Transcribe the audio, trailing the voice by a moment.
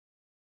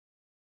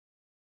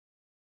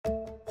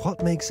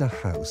What makes a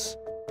house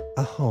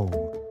a home?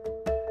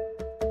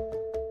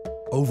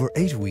 Over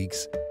 8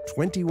 weeks,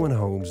 21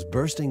 homes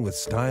bursting with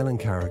style and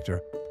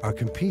character are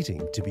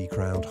competing to be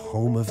crowned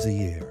Home of the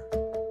Year.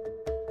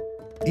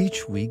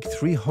 Each week,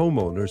 3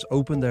 homeowners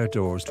open their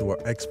doors to our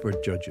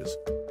expert judges,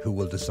 who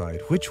will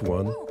decide which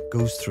one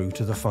goes through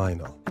to the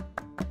final.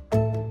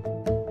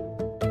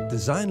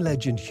 Design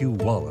legend Hugh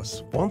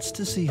Wallace wants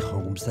to see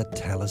homes that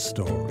tell a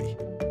story.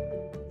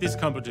 This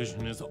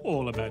competition is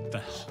all about the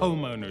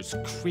homeowner's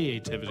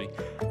creativity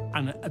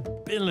and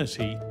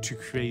ability to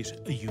create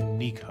a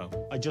unique home.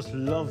 I just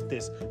love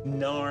this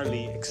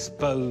gnarly,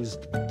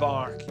 exposed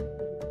bark.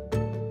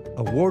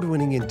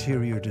 Award-winning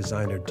interior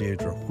designer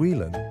Deidre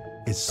Whelan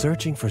is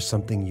searching for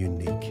something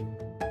unique.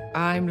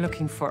 I'm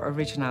looking for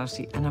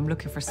originality, and I'm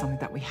looking for something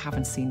that we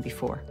haven't seen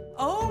before.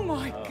 Oh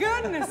my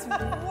goodness,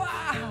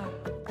 wow!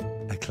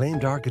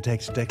 Acclaimed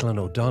architect Declan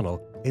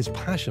O'Donnell is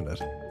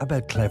passionate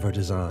about clever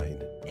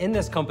design. In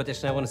this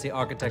competition, I want to see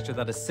architecture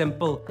that is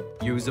simple,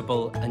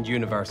 usable, and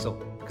universal,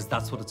 because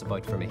that's what it's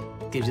about for me.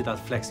 It gives you that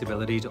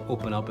flexibility to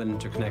open up and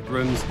interconnect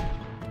rooms.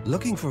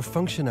 Looking for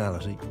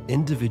functionality,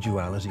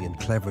 individuality, and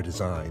clever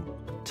design,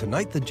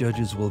 tonight the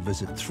judges will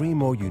visit 3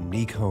 more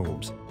unique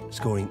homes,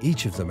 scoring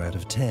each of them out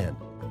of 10.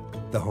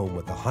 The home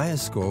with the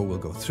highest score will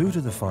go through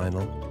to the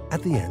final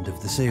at the end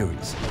of the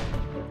series.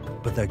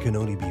 But there can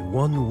only be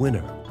one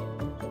winner.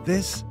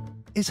 This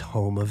is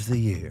Home of the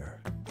Year.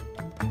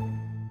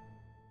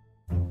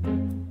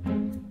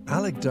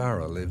 Alec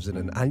Dara lives in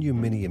an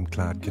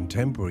aluminium-clad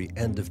contemporary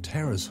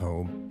end-of-terrace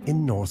home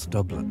in North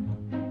Dublin.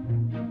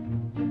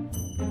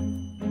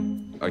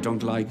 I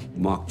don't like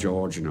mock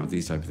George,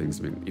 these type of things.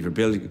 I mean, if you're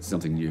building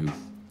something new,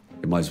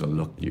 it might as well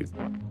look new.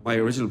 My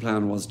original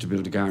plan was to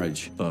build a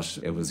garage, but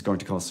it was going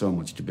to cost so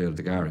much to build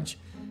the garage.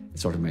 It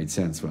sort of made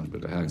sense when I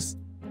built a house.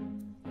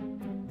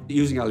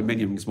 Using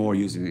aluminium is more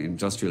used in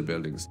industrial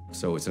buildings,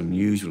 so it's an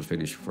unusual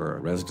finish for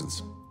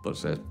residents,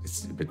 but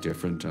it's a bit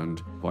different, and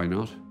why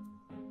not?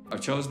 I've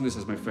chosen this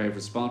as my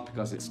favourite spot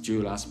because it's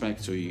dual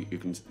aspect, so you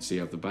can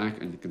see out the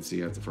back and you can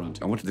see out the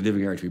front. I wanted the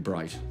living area to be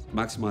bright,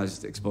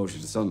 maximise the exposure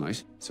to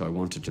sunlight, so I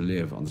wanted to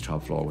live on the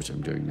top floor, which I'm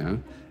doing now,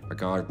 a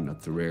garden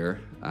at the rear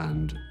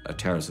and a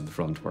terrace at the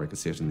front where I could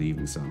sit in the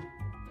evening sun.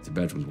 The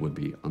bedrooms would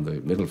be on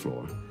the middle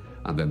floor,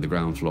 and then the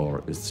ground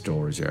floor is the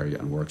storage area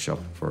and workshop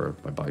for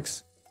my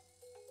bikes.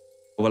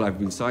 Well, I've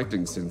been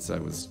cycling since I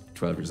was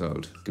 12 years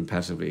old,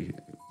 competitively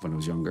when I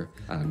was younger,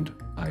 and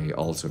I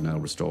also now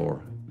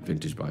restore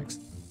vintage bikes.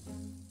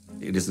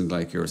 It isn't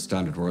like your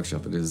standard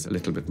workshop, it is a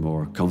little bit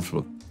more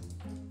comfortable.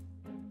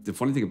 The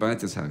funny thing about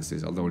this house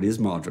is, although it is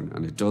modern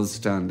and it does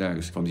stand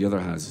out from the other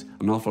houses,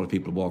 an awful lot of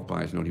people walk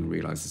by it and don't even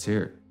realise it's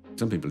here.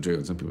 Some people do,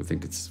 and some people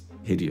think it's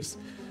hideous.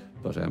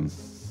 But,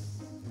 it's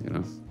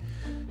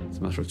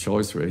a matter of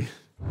choice, really.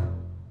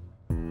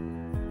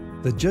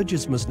 The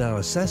judges must now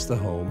assess the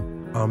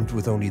home, armed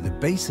with only the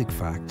basic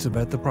facts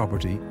about the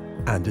property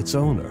and its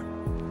owner.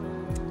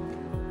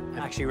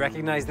 I actually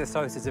recognise this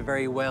house as a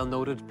very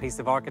well-noted piece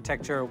of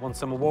architecture, won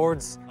some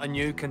awards. A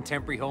new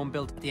contemporary home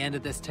built at the end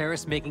of this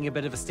terrace, making a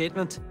bit of a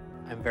statement.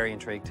 I'm very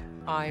intrigued.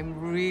 I'm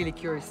really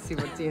curious to see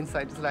what the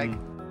inside is like.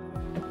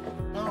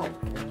 Oh,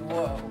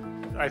 whoa.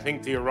 I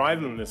think the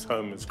arrival in this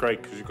home is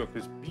great because you've got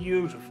this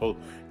beautiful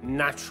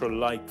natural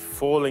light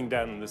falling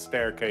down the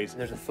staircase.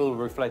 There's a full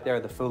roof light there,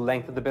 the full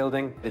length of the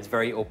building. It's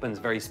very open, it's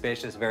very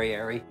spacious, very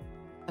airy.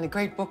 And a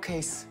great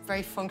bookcase,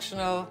 very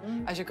functional.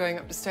 As you're going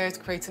up the stairs,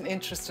 creates an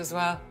interest as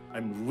well.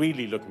 I'm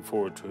really looking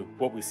forward to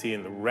what we see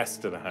in the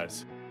rest of the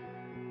house.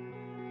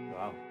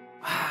 Wow.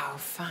 Wow,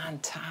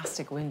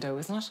 fantastic window,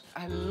 isn't it?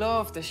 I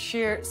love the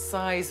sheer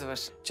size of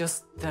it,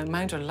 just the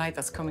amount of light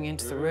that's coming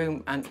into the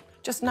room, and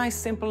just nice,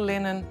 simple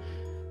linen,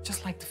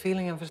 just like the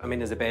feeling of it. I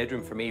mean, as a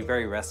bedroom, for me,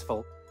 very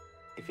restful.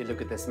 If you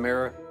look at this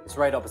mirror, it's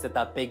right opposite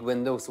that big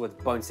window, so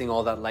it's bouncing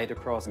all that light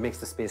across. It makes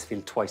the space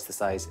feel twice the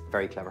size.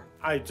 Very clever.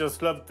 I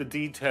just love the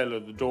detail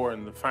of the door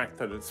and the fact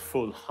that it's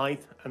full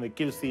height, and it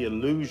gives the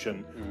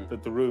illusion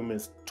that the room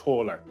is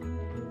taller.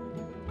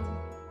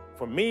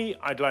 For me,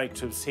 I'd like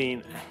to have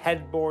seen a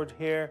headboard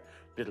here,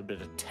 a little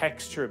bit of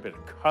texture, a bit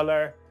of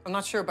colour. I'm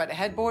not sure about the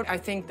headboard. I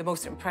think the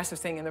most impressive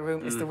thing in the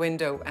room is the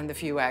window and the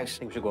view out. I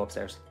think we should go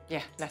upstairs.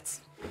 Yeah,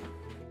 let's.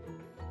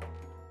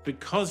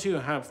 Because you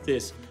have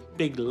this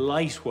big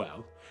light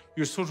well,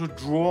 you're sort of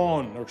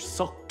drawn or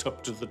sucked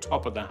up to the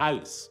top of the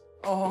house.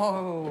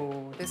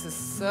 Oh, this is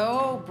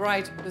so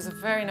bright. There's a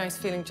very nice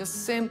feeling,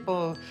 just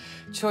simple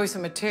choice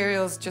of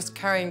materials, just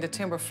carrying the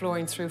timber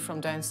flooring through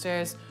from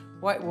downstairs,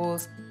 white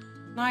walls.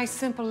 Nice,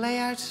 simple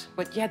layout,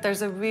 but yet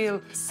there's a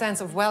real sense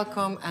of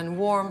welcome and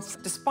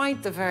warmth,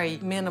 despite the very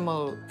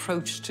minimal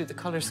approach to the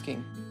colour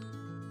scheme.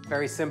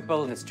 Very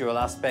simple, and it's dual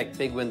aspect.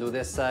 Big window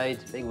this side,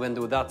 big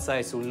window that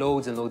side, so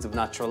loads and loads of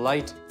natural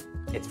light.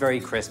 It's very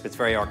crisp, it's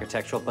very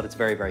architectural, but it's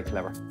very, very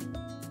clever.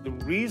 The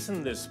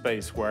reason this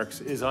space works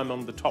is I'm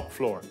on the top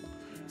floor.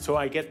 So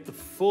I get the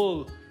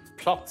full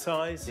plot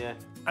size,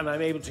 and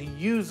I'm able to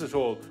use it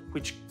all,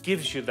 which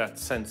gives you that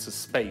sense of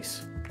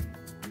space.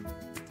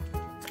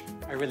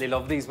 I really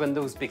love these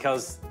windows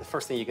because the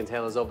first thing you can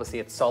tell is obviously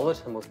it's solid,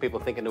 and most people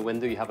think in a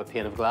window you have a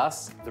pane of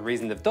glass. The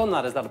reason they've done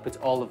that is that it puts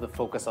all of the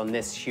focus on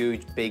this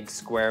huge, big,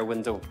 square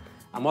window.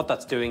 And what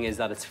that's doing is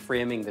that it's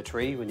framing the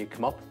tree when you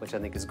come up, which I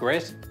think is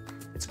great.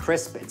 It's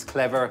crisp, it's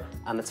clever,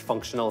 and it's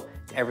functional.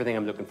 It's everything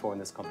I'm looking for in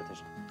this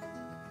competition.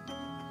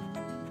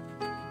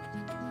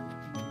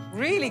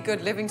 Really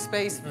good living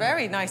space,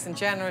 very nice and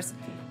generous.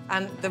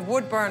 And the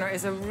wood burner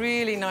is a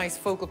really nice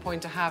focal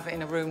point to have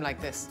in a room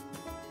like this.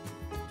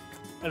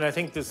 And I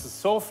think there's a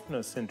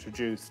softness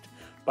introduced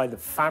by the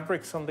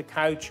fabrics on the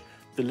couch,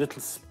 the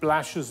little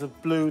splashes of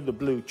blue, the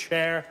blue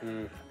chair,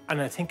 and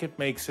I think it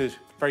makes it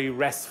very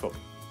restful.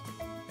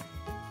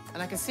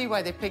 And I can see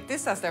why they picked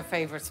this as their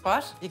favourite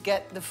spot. You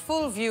get the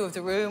full view of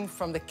the room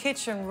from the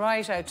kitchen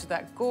right out to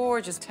that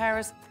gorgeous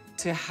terrace.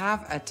 To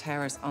have a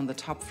terrace on the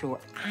top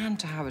floor and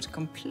to have it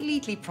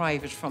completely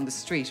private from the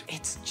street,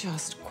 it's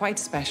just quite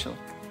special.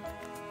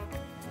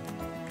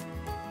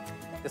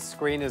 This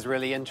screen is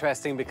really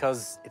interesting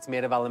because it's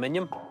made of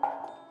aluminium,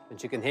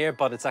 which you can hear,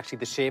 but it's actually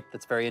the shape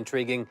that's very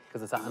intriguing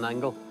because it's at an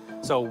angle.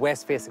 So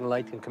west-facing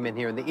light can come in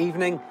here in the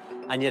evening,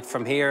 and yet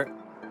from here,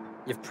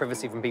 you have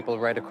privacy from people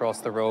right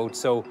across the road.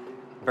 So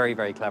very,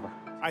 very clever.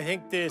 I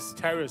think this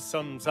terrace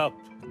sums up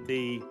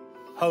the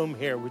home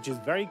here, which is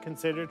very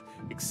considered,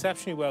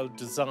 exceptionally well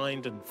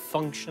designed and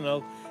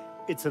functional.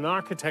 It's an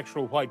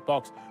architectural white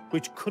box,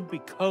 which could be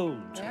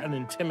cold and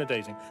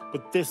intimidating,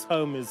 but this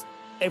home is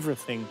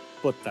everything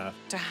but that.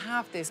 To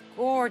have this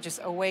gorgeous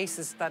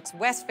oasis that's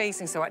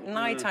west-facing, so at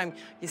night time,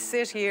 you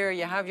sit here,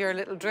 you have your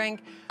little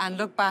drink, and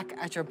look back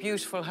at your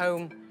beautiful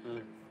home,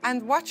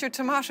 and watch your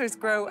tomatoes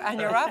grow and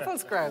your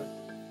apples grow.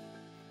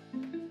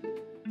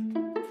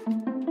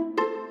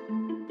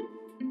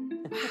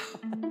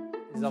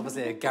 There's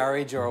obviously a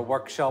garage or a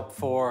workshop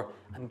for,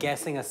 I'm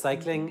guessing, a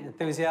cycling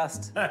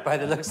enthusiast by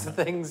the looks of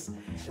things.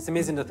 It's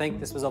amazing to think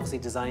this was obviously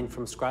designed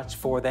from scratch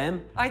for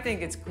them. I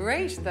think it's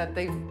great that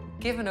they've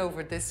given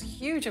over this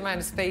huge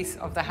amount of space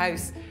of the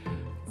house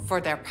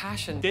for their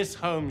passion. This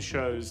home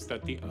shows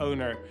that the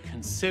owner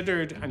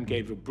considered and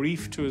gave a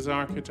brief to his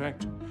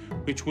architect,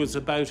 which was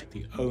about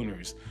the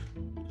owner's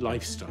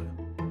lifestyle.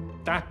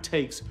 That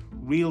takes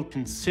real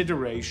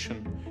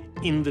consideration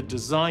in the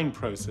design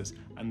process,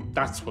 and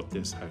that's what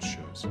this house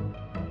shows.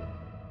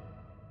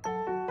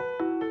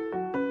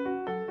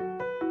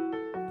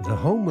 The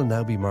home will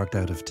now be marked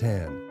out of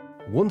 10.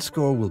 One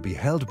score will be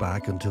held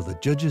back until the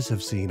judges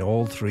have seen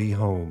all 3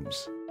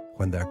 homes,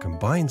 when their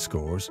combined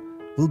scores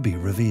will be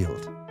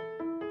revealed.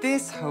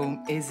 This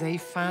home is a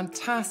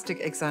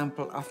fantastic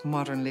example of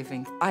modern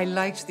living. I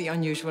liked the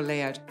unusual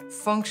layout,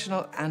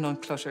 functional and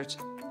uncluttered,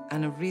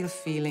 and a real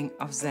feeling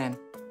of zen.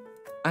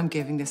 I'm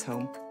giving this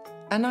home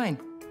a 9.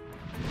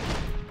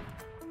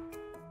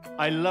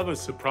 I love a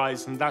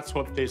surprise, and that's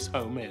what this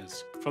home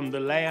is. From the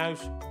layout,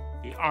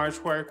 the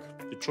artwork,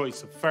 the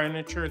choice of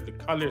furniture, the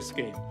colour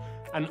scheme,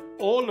 and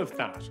all of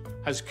that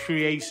has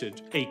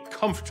created a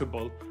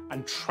comfortable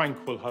and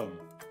tranquil home.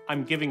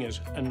 I'm giving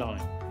it a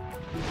 9.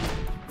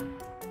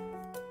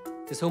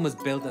 This home is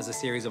built as a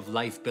series of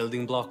life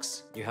building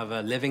blocks. You have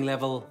a living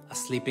level, a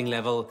sleeping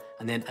level,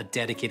 and then a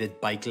dedicated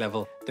bike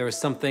level. There is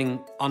something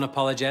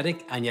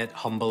unapologetic and yet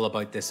humble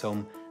about this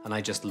home, and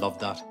I just love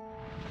that.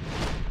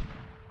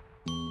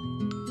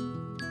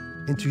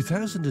 In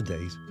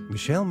 2008,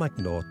 Michelle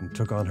McNaughton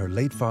took on her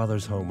late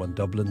father's home on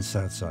Dublin's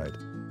south side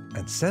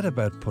and set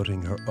about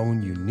putting her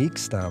own unique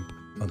stamp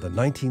on the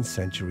 19th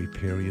century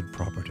period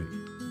property.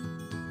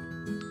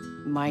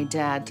 My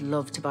dad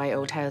loved to buy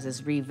old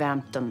houses,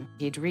 revamp them.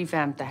 He'd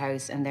revamp the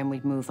house and then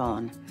we'd move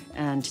on.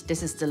 And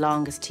this is the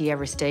longest he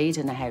ever stayed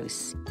in a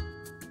house.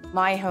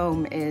 My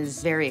home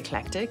is very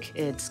eclectic.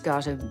 It's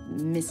got a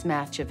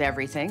mismatch of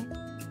everything.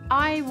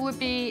 I would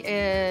be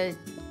a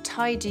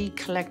tidy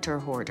collector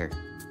hoarder.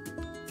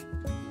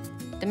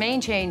 The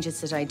main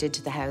changes that I did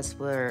to the house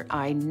were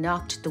I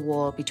knocked the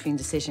wall between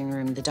the sitting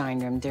room and the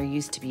dining room. There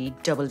used to be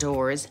double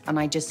doors, and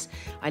I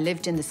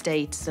lived in the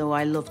States, so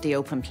I loved the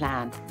open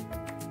plan.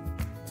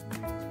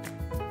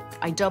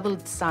 I doubled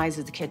the size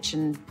of the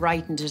kitchen,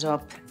 brightened it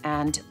up,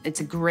 and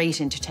it's a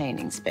great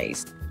entertaining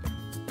space.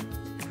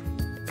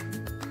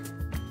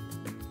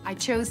 I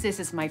chose this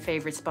as my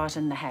favorite spot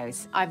in the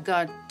house. I've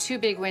got 2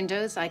 big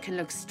windows. I can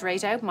look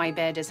straight out. My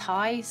bed is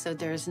high, so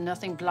there's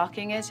nothing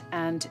blocking it,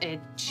 and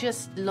it's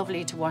just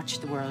lovely to watch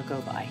the world go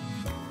by.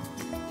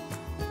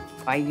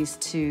 I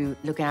used to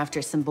look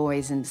after some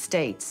boys in the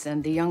States,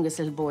 and the youngest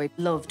little boy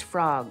loved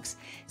frogs.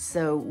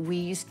 So we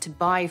used to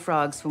buy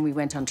frogs when we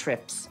went on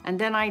trips. And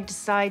then I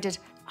decided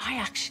I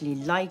actually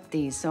like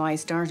these, so I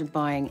started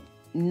buying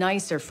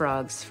nicer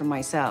frogs for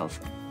myself.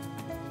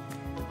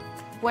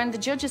 When the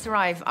judges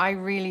arrive, I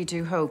really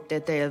do hope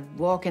that they'll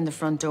walk in the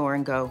front door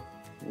and go,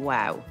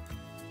 wow.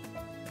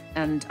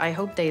 And I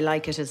hope they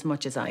like it as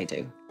much as I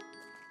do.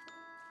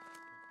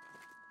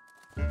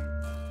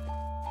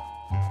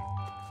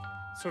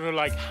 Sort of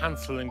like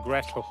Hansel and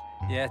Gretel.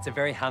 Yeah, it's a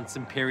very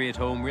handsome period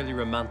home, really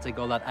romantic,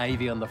 all that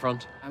ivy on the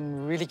front.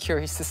 I'm really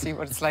curious to see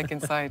what it's like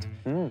inside.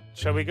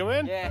 Shall we go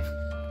in? Yeah.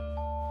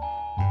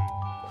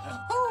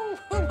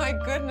 Oh my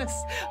my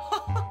goodness.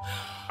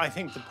 I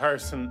think the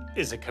person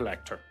is a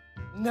collector.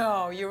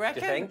 No, you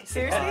reckon? You think?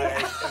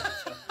 Seriously?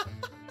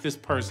 This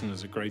person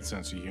has a great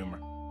sense of humour.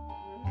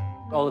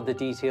 All of the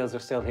details are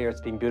still here.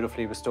 It's been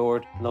beautifully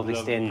restored. Lovely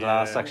stained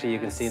glass, actually, you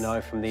can see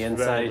now from the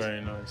inside.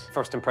 Very, very nice.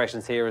 First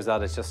impressions here is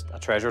that it's just a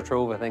treasure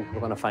trove, I think. We're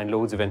going to find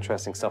loads of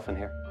interesting stuff in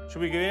here.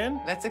 Should we go in?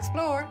 Let's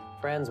explore.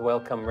 Friends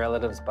welcome,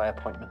 relatives by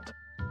appointment.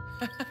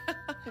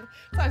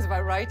 Sounds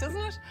about right,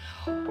 doesn't it?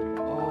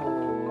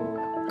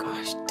 Oh,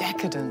 gosh,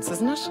 decadence,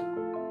 isn't it?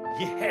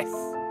 Yes.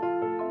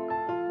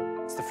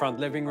 It's the front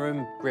living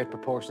room. Great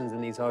proportions in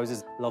these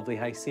houses. Lovely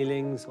high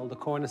ceilings. All the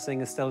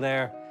cornicing is still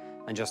there.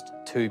 And just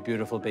two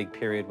beautiful big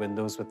period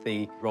windows with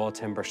the raw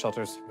timber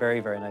shutters. Very,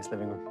 very nice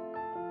living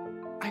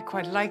room. I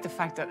quite like the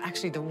fact that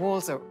actually the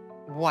walls are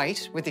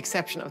white, with the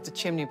exception of the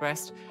chimney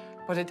breast,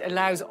 but it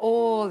allows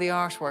all the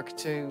artwork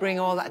to bring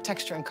all that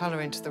texture and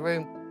colour into the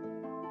room.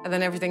 And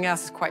then everything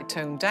else is quite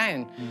toned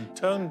down.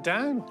 Toned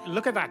down.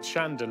 Look at that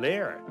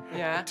chandelier.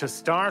 Yeah. To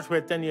start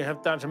with, then you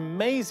have that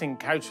amazing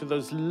couch with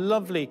those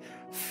lovely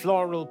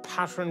floral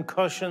pattern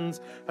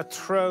cushions, a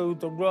throw,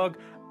 the rug,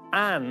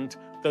 and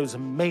those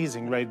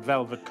amazing red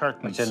velvet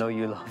curtains. Which I know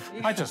you love.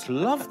 I just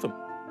love them.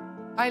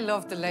 I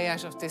love the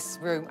layout of this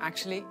room,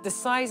 actually. The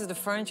size of the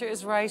furniture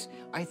is right.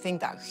 I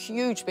think that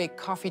huge big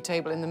coffee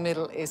table in the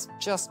middle is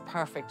just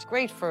perfect.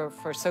 Great for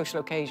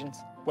social occasions.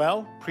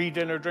 Well,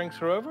 pre-dinner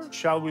drinks are over.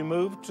 Shall we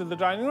move to the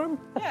dining room?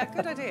 Yeah,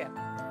 good idea.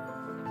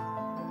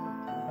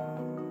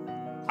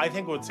 I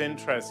think what's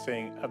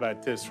interesting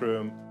about this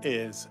room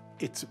is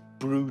it's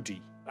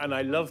broody. And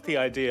I love the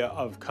idea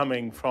of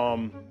coming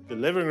from the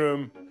living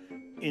room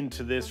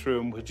into this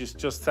room, which is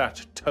just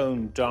that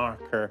tone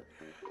darker.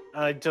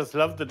 And I just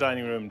love the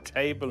dining room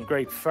table,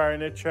 great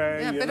furniture,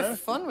 Yeah, a you bit know? of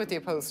fun with the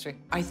upholstery.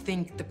 I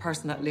think the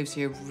person that lives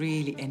here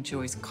really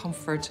enjoys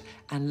comfort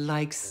and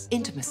likes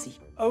intimacy.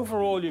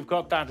 Overall, you've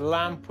got that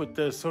lamp with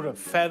the sort of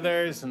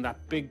feathers and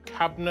that big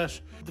cabinet.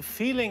 The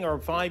feeling or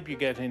vibe you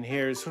get in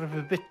here is sort of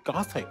a bit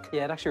gothic.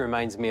 Yeah, it actually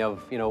reminds me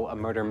of, you know, a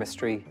murder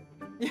mystery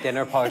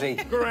dinner party.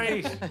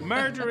 Great.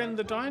 Murder in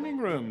the dining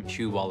room.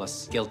 Hugh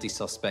Wallace, guilty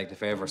suspect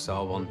if I ever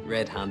saw one,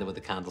 red-handed with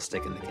a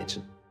candlestick in the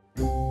kitchen.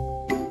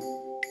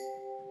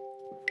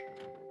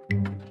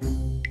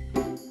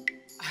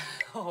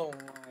 Oh,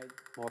 my.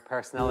 More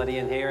personality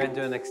in here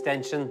into an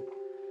extension.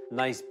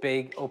 Nice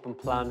big open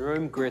plan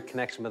room, great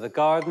connection with the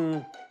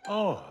garden.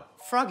 Oh,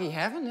 Froggy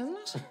heaven,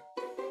 isn't it?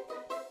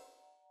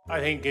 I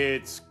think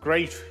it's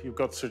great. You've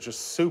got such a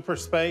super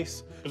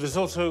space, but there's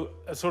also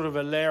a sort of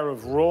a layer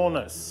of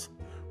rawness,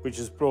 which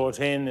is brought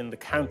in the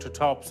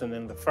countertops and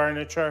in the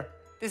furniture.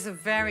 This is a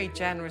very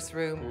generous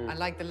room. I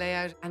like the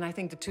layout, and I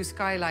think the two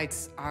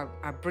skylights are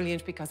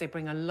brilliant because they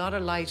bring a lot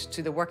of light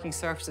to the working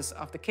surfaces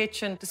of the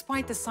kitchen.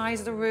 Despite the size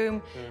of the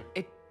room,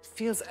 it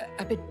feels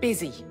a bit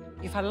busy.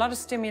 You've had a lot of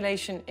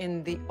stimulation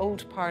in the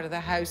old part of the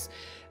house,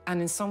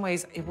 and in some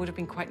ways, it would have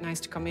been quite nice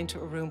to come into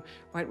a room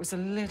where it was a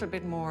little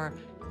bit more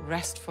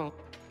restful.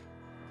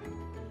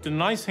 The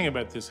nice thing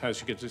about this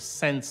house, you get a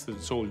sense that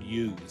it's all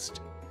used.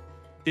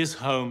 This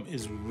home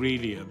is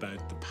really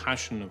about the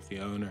passion of the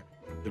owner,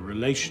 the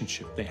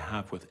relationship they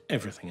have with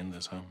everything in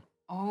this home.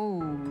 Oh,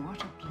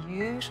 what a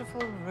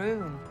beautiful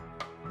room.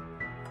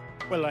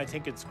 Well, I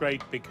think it's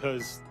great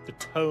because the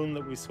tone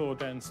that we saw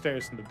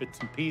downstairs and the bits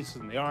and pieces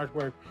and the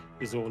artwork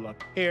is all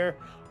up here.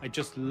 I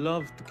just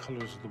love the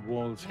colours of the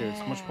walls here.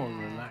 It's much more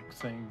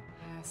relaxing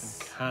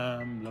and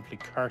calm, lovely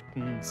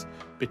curtains,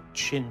 a bit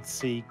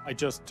chintzy. I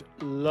just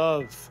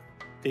love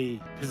the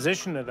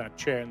position of that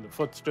chair and the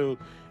footstool.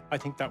 I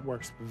think that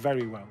works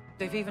very well.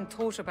 They've even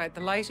thought about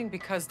the lighting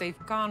because they've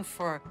gone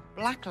for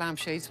black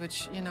lampshades,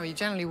 which, you know, you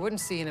generally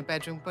wouldn't see in a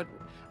bedroom, but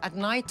at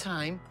night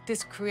time,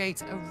 this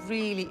creates a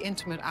really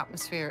intimate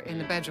atmosphere in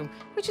the bedroom,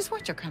 which is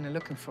what you're kind of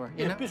looking for,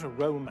 you know? A bit of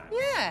romance.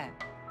 Yeah.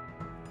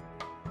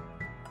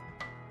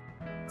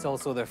 It's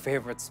also their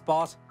favourite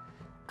spot.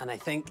 And I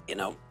think, you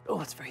know,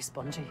 oh, it's very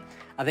spongy.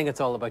 I think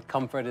it's all about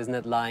comfort, isn't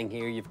it? Lying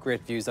here, you've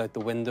great views out the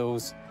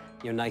windows,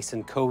 you're nice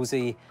and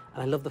cosy.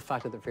 And I love the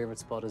fact that their favourite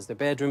spot is their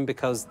bedroom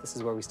because this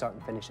is where we start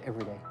and finish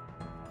every day.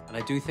 And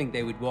I do think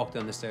they would walk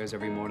down the stairs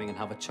every morning and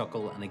have a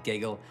chuckle and a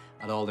giggle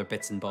at all their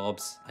bits and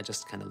bobs. I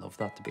just kind of love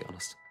that, to be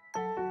honest.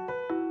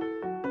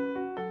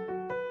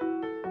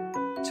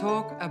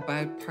 Talk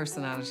about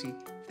personality.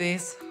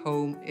 This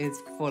home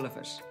is full of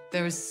it.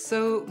 There is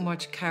so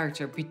much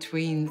character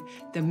between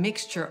the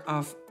mixture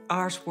of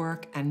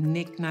artwork and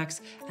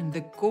knickknacks and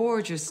the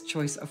gorgeous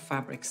choice of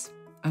fabrics.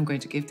 I'm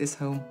going to give this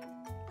home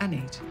an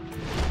 8.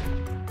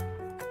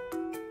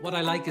 What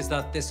I like is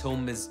that this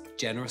home is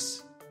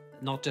generous,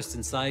 not just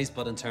in size,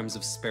 but in terms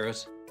of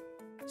spirit.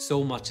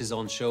 So much is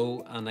on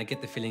show, and I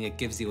get the feeling it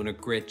gives the owner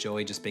great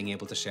joy just being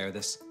able to share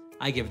this.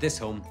 I give this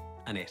home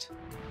an 8.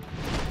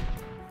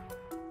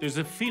 There's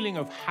a feeling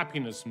of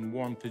happiness and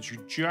warmth as you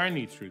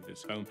journey through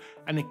this home,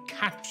 and it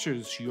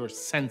captures your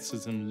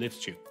senses and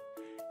lifts you.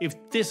 If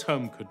this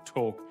home could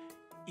talk,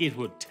 it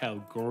would tell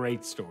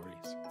great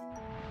stories.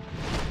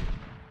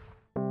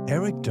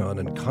 Eric Dunn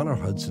and Conor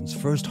Hudson's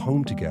first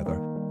home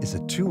together is a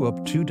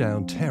 2-up,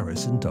 2-down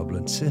terrace in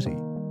Dublin City.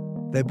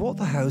 They bought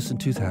the house in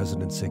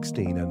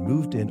 2016 and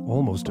moved in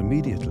almost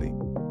immediately.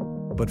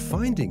 But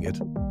finding it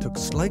took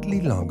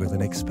slightly longer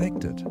than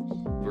expected.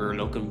 We were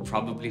looking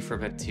probably for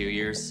about 2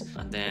 years,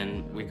 and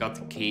then we got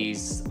the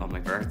keys on my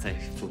birthday,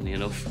 funnily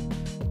enough.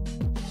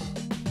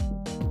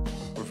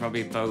 We're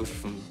probably both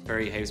from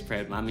very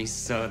house-proud mammies,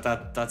 so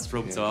that's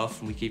rubbed off,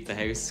 and we keep the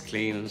house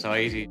clean and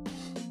tidy.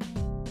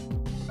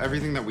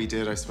 Everything that we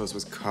did, I suppose,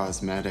 was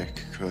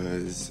cosmetic,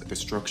 because the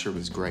structure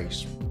was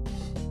great.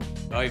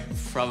 I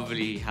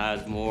probably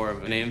had more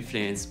of an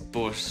influence,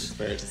 but It's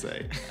fair to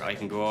say. I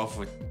can go off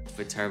with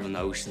terrible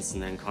notions,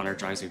 and then Connor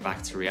drives me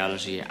back to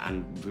reality,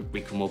 and we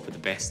come up with the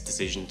best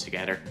decision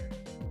together.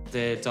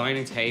 The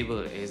dining table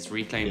is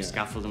reclaimed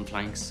scaffold and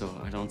planks, so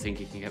I don't think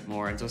you can get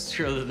more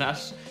industrial than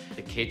that.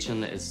 The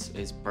kitchen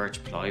is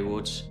birch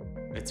plywood.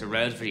 It's a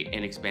relatively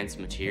inexpensive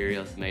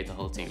material, made the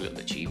whole thing a little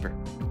bit cheaper.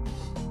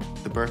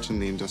 The birch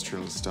and the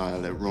industrial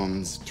style, it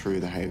runs through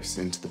the house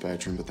into the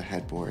bedroom with the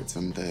headboards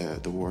and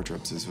the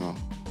wardrobes as well.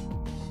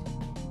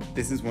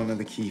 This is one of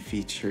the key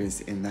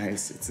features in the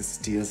house. It's a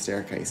steel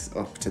staircase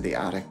up to the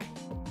attic.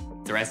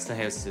 The rest of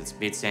the house is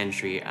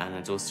mid-century and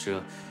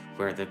industrial,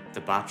 where the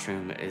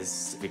bathroom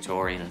is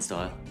Victorian in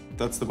style.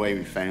 That's the way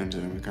we found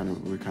it, and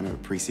we kind of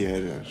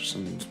appreciated it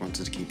and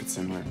wanted to keep it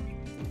similar.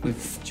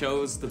 We've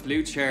chose the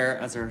blue chair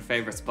as our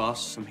favourite spot.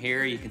 From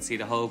here you can see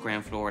the whole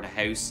ground floor of the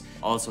house.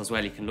 Also as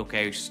well, you can look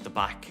out the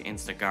back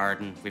into the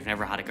garden. We've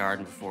never had a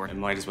garden before. It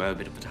might as well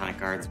be the botanic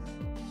gardens.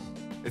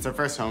 It's our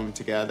first home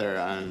together,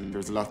 and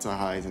there's lots of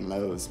highs and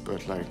lows,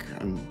 but like,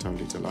 I'm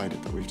totally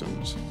delighted that we've done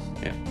it.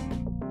 Yeah.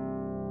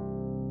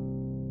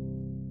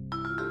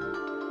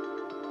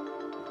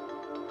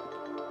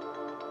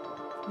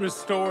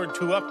 Restored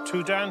to up,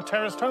 to down,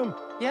 terraced home.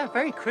 Yeah,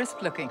 very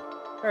crisp looking.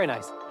 Very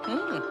nice.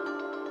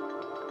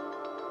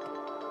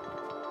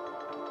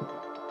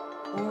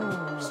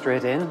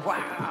 Straight in.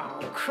 Wow,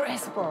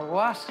 crisp or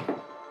what?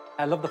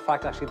 I love the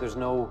fact actually there's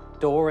no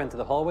door into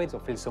the hallway, so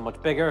it feels so much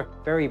bigger.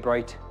 Very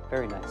bright,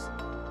 very nice.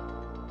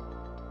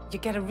 You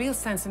get a real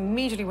sense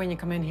immediately when you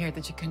come in here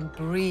that you can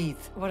breathe.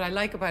 What I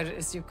like about it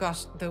is you've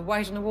got the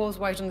white on the walls,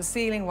 white on the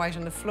ceiling, white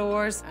on the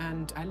floors,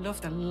 and I love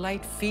the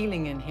light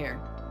feeling in here.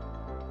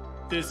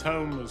 This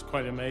home was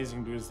quite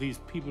amazing because these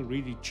people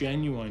really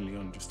genuinely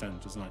understand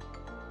design.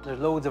 There's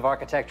loads of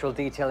architectural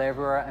detail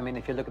everywhere. I mean,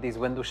 if you look at these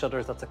window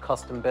shutters, that's a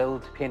custom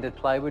build, painted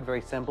plywood,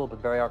 very simple,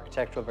 but very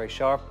architectural, very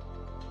sharp.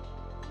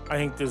 I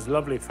think there's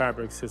lovely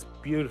fabrics, this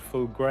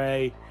beautiful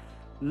grey.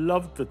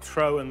 Loved the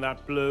throw in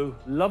that blue.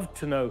 Loved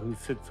to know who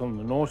sits on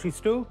the naughty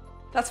stool.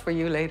 That's for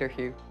you later,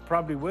 Hugh.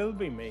 Probably will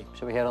be me.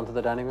 Shall we head on to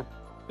the dining room?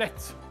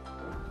 Let's.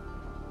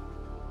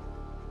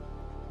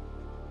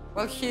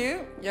 Well,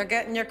 Hugh, you're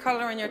getting your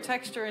colour and your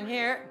texture in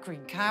here.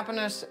 Green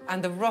cabinet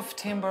and the rough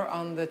timber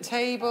on the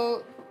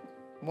table.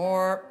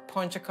 More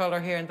punch of colour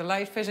here in the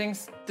light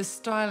fittings. The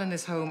style in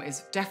this home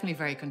is definitely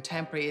very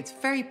contemporary. It's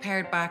very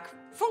pared back,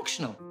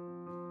 functional,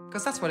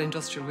 because that's what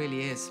industrial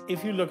really is.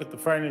 If you look at the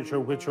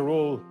furniture, which are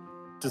all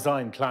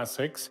design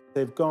classics,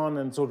 they've gone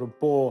and sort of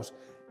bought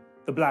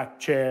the black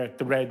chair,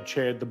 the red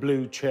chair, the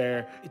blue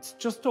chair. It's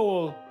just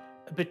all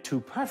a bit too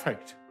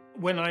perfect.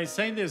 When I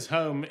say this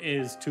home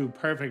is too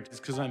perfect, it's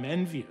because I'm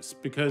envious,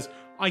 because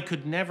I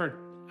could never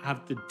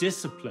have the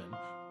discipline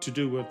to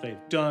do what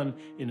they've done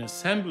in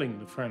assembling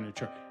the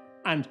furniture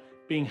and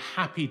being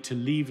happy to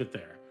leave it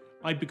there.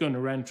 I'd be going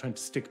around trying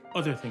to stick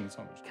other things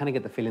on it. Kind of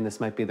get the feeling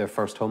this might be their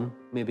first home,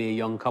 maybe a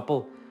young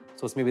couple.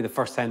 So it's maybe the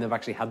first time they've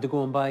actually had to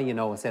go and buy, you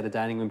know, a set of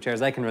dining room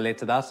chairs. I can relate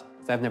to that,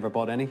 because I've never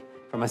bought any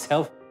for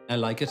myself. I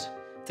like it.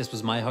 If this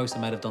was my house, I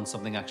might have done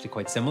something actually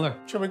quite similar.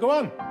 Shall we go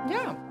on?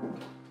 Yeah.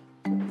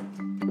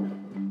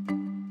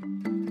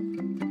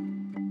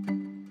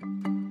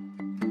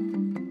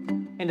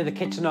 Into the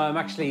kitchen now, I'm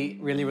actually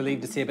really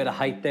relieved to see a bit of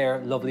height there.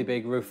 Lovely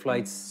big roof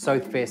lights,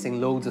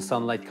 south-facing, loads of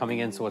sunlight coming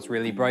in, so it's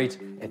really bright.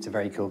 It's a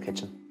very cool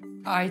kitchen.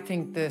 I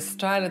think the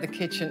style of the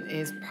kitchen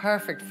is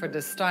perfect for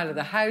the style of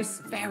the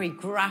house. Very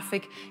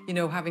graphic, you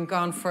know, having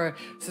gone for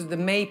sort of the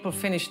maple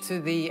finish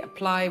to the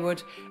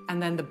plywood and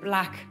then the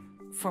black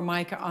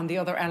formica on the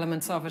other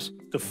elements of it.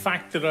 The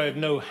fact that I have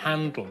no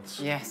handles.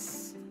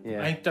 Yes.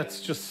 Yeah. I think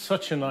that's just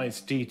such a nice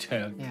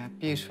detail. Yeah,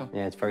 beautiful.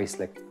 Yeah, it's very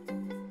slick.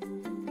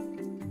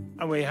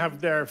 And we have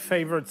their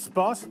favourite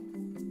spot.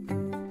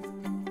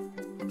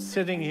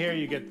 Sitting here,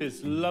 you get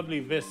this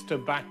lovely vista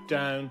back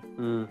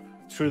down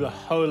through the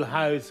whole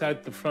house,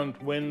 out the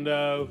front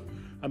window.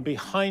 And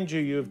behind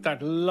you, you have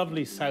that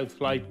lovely south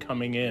light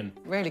coming in.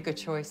 Really good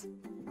choice.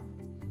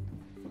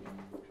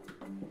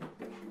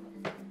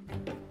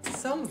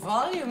 Some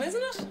volume,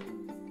 isn't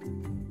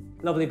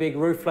it? Lovely big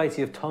roof lights.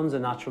 You have tons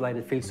of natural light.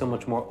 It feels so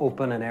much more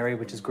open and airy,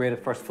 which is great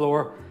at first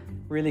floor.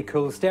 Really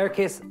cool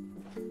staircase.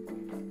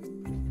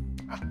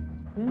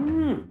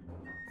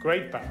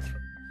 Great bathroom.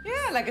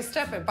 Yeah, like a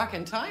step back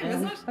in time,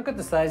 isn't it? Look at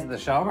the size of the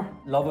shower.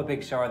 Love a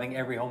big shower. I think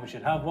every home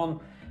should have one.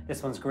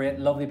 This one's great.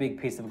 Lovely big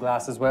piece of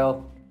glass as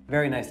well.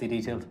 Very nicely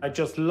detailed. I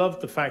just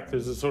love the fact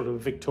there's a sort of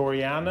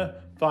Victoriana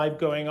vibe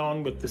going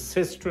on with the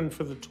cistern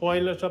for the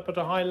toilet up at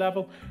a high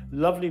level.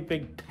 Lovely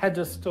big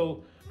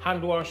pedestal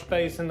hand wash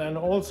basin, and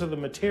also the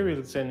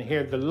materials in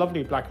here, the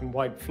lovely black and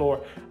white floor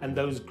and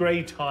those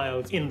grey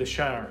tiles in the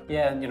shower.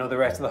 Yeah, and you know, the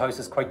rest of the house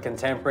is quite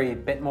contemporary, a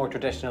bit more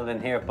traditional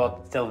than here,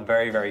 but still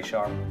very, very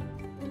sharp.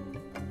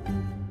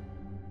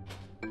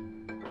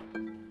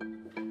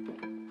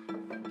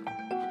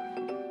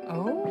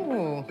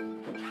 Oh,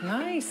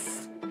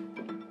 nice.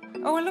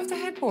 Oh, I love the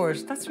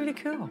headboard. That's really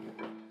cool.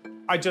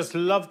 I just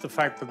love the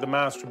fact that the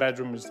master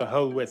bedroom is the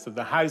whole width of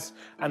the house,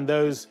 and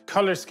those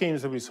colour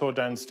schemes that we saw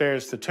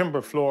downstairs, the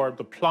timber floor,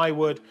 the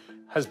plywood,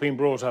 has been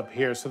brought up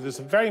here. So there's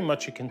very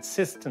much a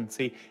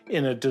consistency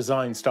in a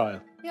design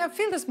style. Yeah, I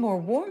feel there's more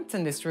warmth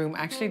in this room,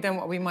 actually, than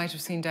what we might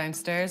have seen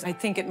downstairs. I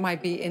think it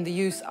might be in the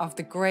use of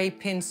the grey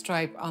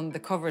pinstripe on the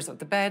covers of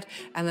the bed,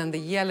 and then the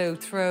yellow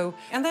throw,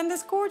 and then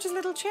this gorgeous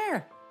little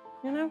chair.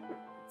 You know,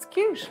 it's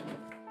cute.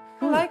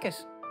 I like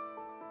it.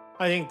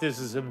 I think this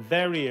is a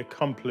very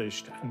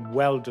accomplished and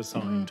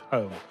well-designed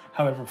home.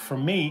 However, for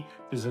me,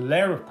 there's a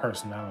layer of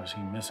personality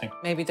missing.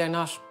 Maybe they're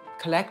not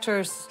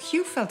collectors.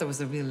 Hugh felt there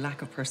was a real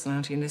lack of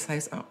personality in this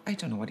house. Oh, I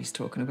don't know what he's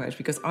talking about,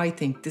 because I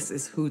think this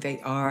is who they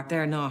are.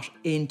 They're not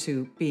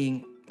into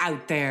being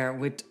out there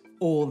with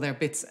all their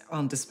bits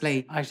on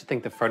display. I actually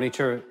think the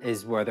furniture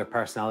is where their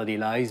personality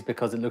lies,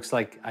 because it looks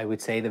like, I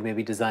would say, they've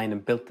maybe designed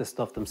and built this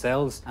stuff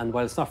themselves. And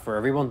while it's not for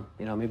everyone,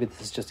 you know, maybe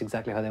this is just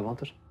exactly how they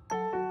want it.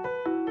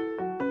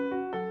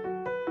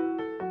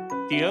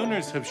 The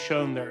owners have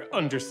shown their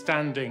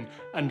understanding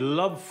and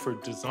love for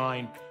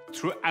design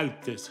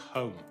throughout this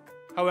home.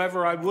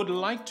 However, I would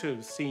like to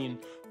have seen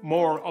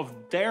more of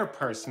their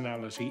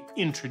personality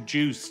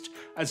introduced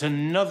as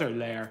another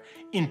layer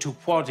into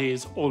what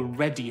is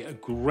already a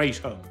great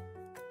home.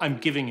 I'm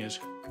giving it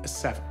a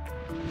 7.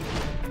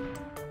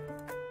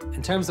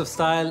 In terms of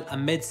style, a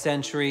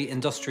mid-century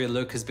industrial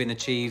look has been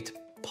achieved,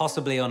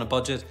 possibly on a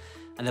budget,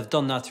 and they've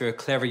done that through a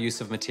clever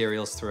use of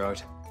materials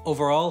throughout.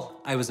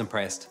 Overall, I was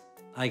impressed.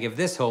 I give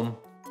this home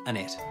an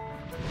 8.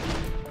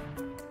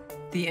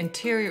 The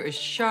interior is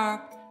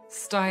sharp,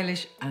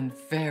 stylish, and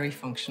very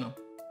functional.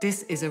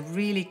 This is a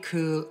really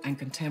cool and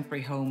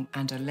contemporary home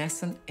and a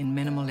lesson in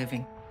minimal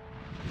living.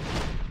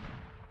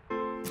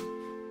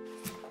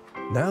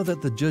 Now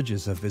that the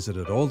judges have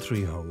visited all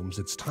 3 homes,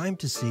 it's time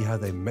to see how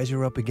they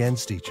measure up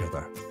against each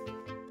other.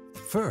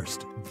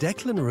 First,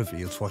 Declan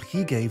reveals what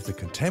he gave the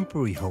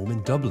contemporary home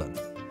in Dublin.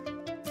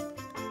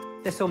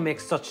 This home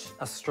makes such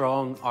a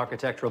strong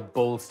architectural,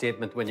 bold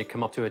statement when you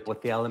come up to it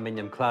with the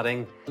aluminium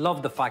cladding.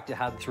 Love the fact you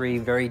had 3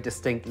 very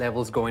distinct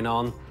levels going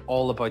on,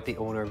 all about the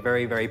owner,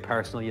 very, very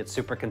personal, yet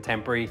super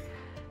contemporary.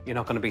 You're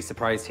not going to be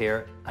surprised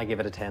here. I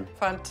give it a 10.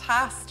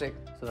 Fantastic.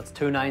 So that's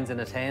 2 9s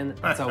and a 10.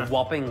 That's a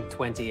whopping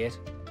 28.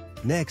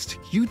 Next,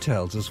 Hugh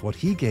tells us what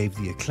he gave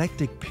the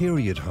eclectic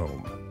period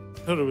home. I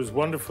thought it was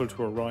wonderful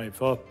to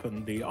arrive up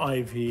and the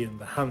ivy and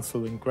the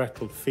Hansel and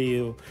Gretel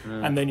feel,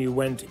 and then you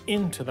went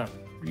into that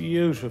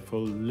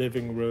beautiful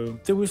living room.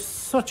 There was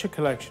such a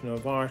collection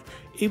of art.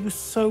 It was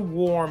so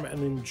warm and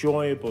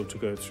enjoyable to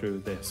go through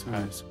this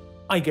house.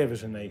 I gave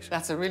it an 8.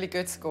 That's a really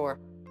good score.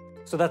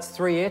 So that's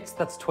 3 8s,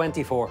 that's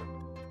 24.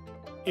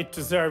 It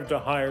deserved a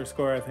higher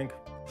score, I think.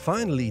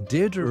 Finally,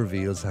 Deirdre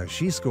reveals how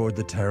she scored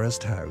the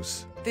terraced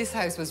house. This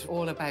house was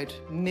all about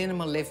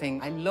minimal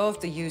living. I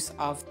loved the use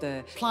of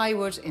the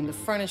plywood in the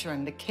furniture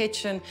and the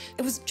kitchen.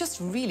 It was just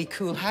a really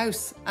cool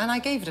house, and I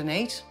gave it an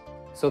 8.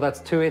 So that's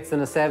 2 8s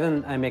and a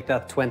 7. I make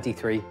that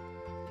 23.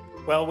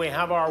 Well, we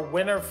have our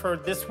winner for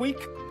this week.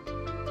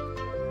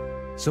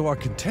 So our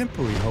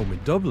contemporary home in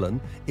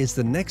Dublin is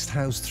the next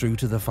house through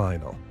to the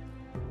final.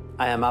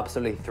 I am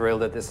absolutely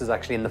thrilled that this is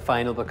actually in the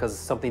final, because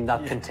something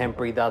that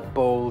contemporary, that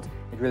bold,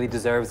 it really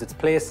deserves its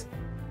place.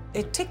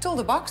 It ticked all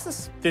the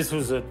boxes. This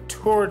was a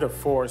tour de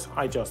force.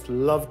 I just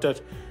loved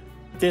it.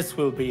 This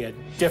will be a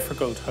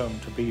difficult home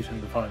to beat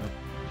in the final.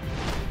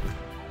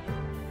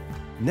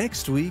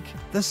 Next week,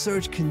 the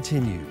search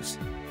continues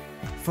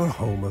for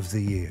Home of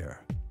the Year.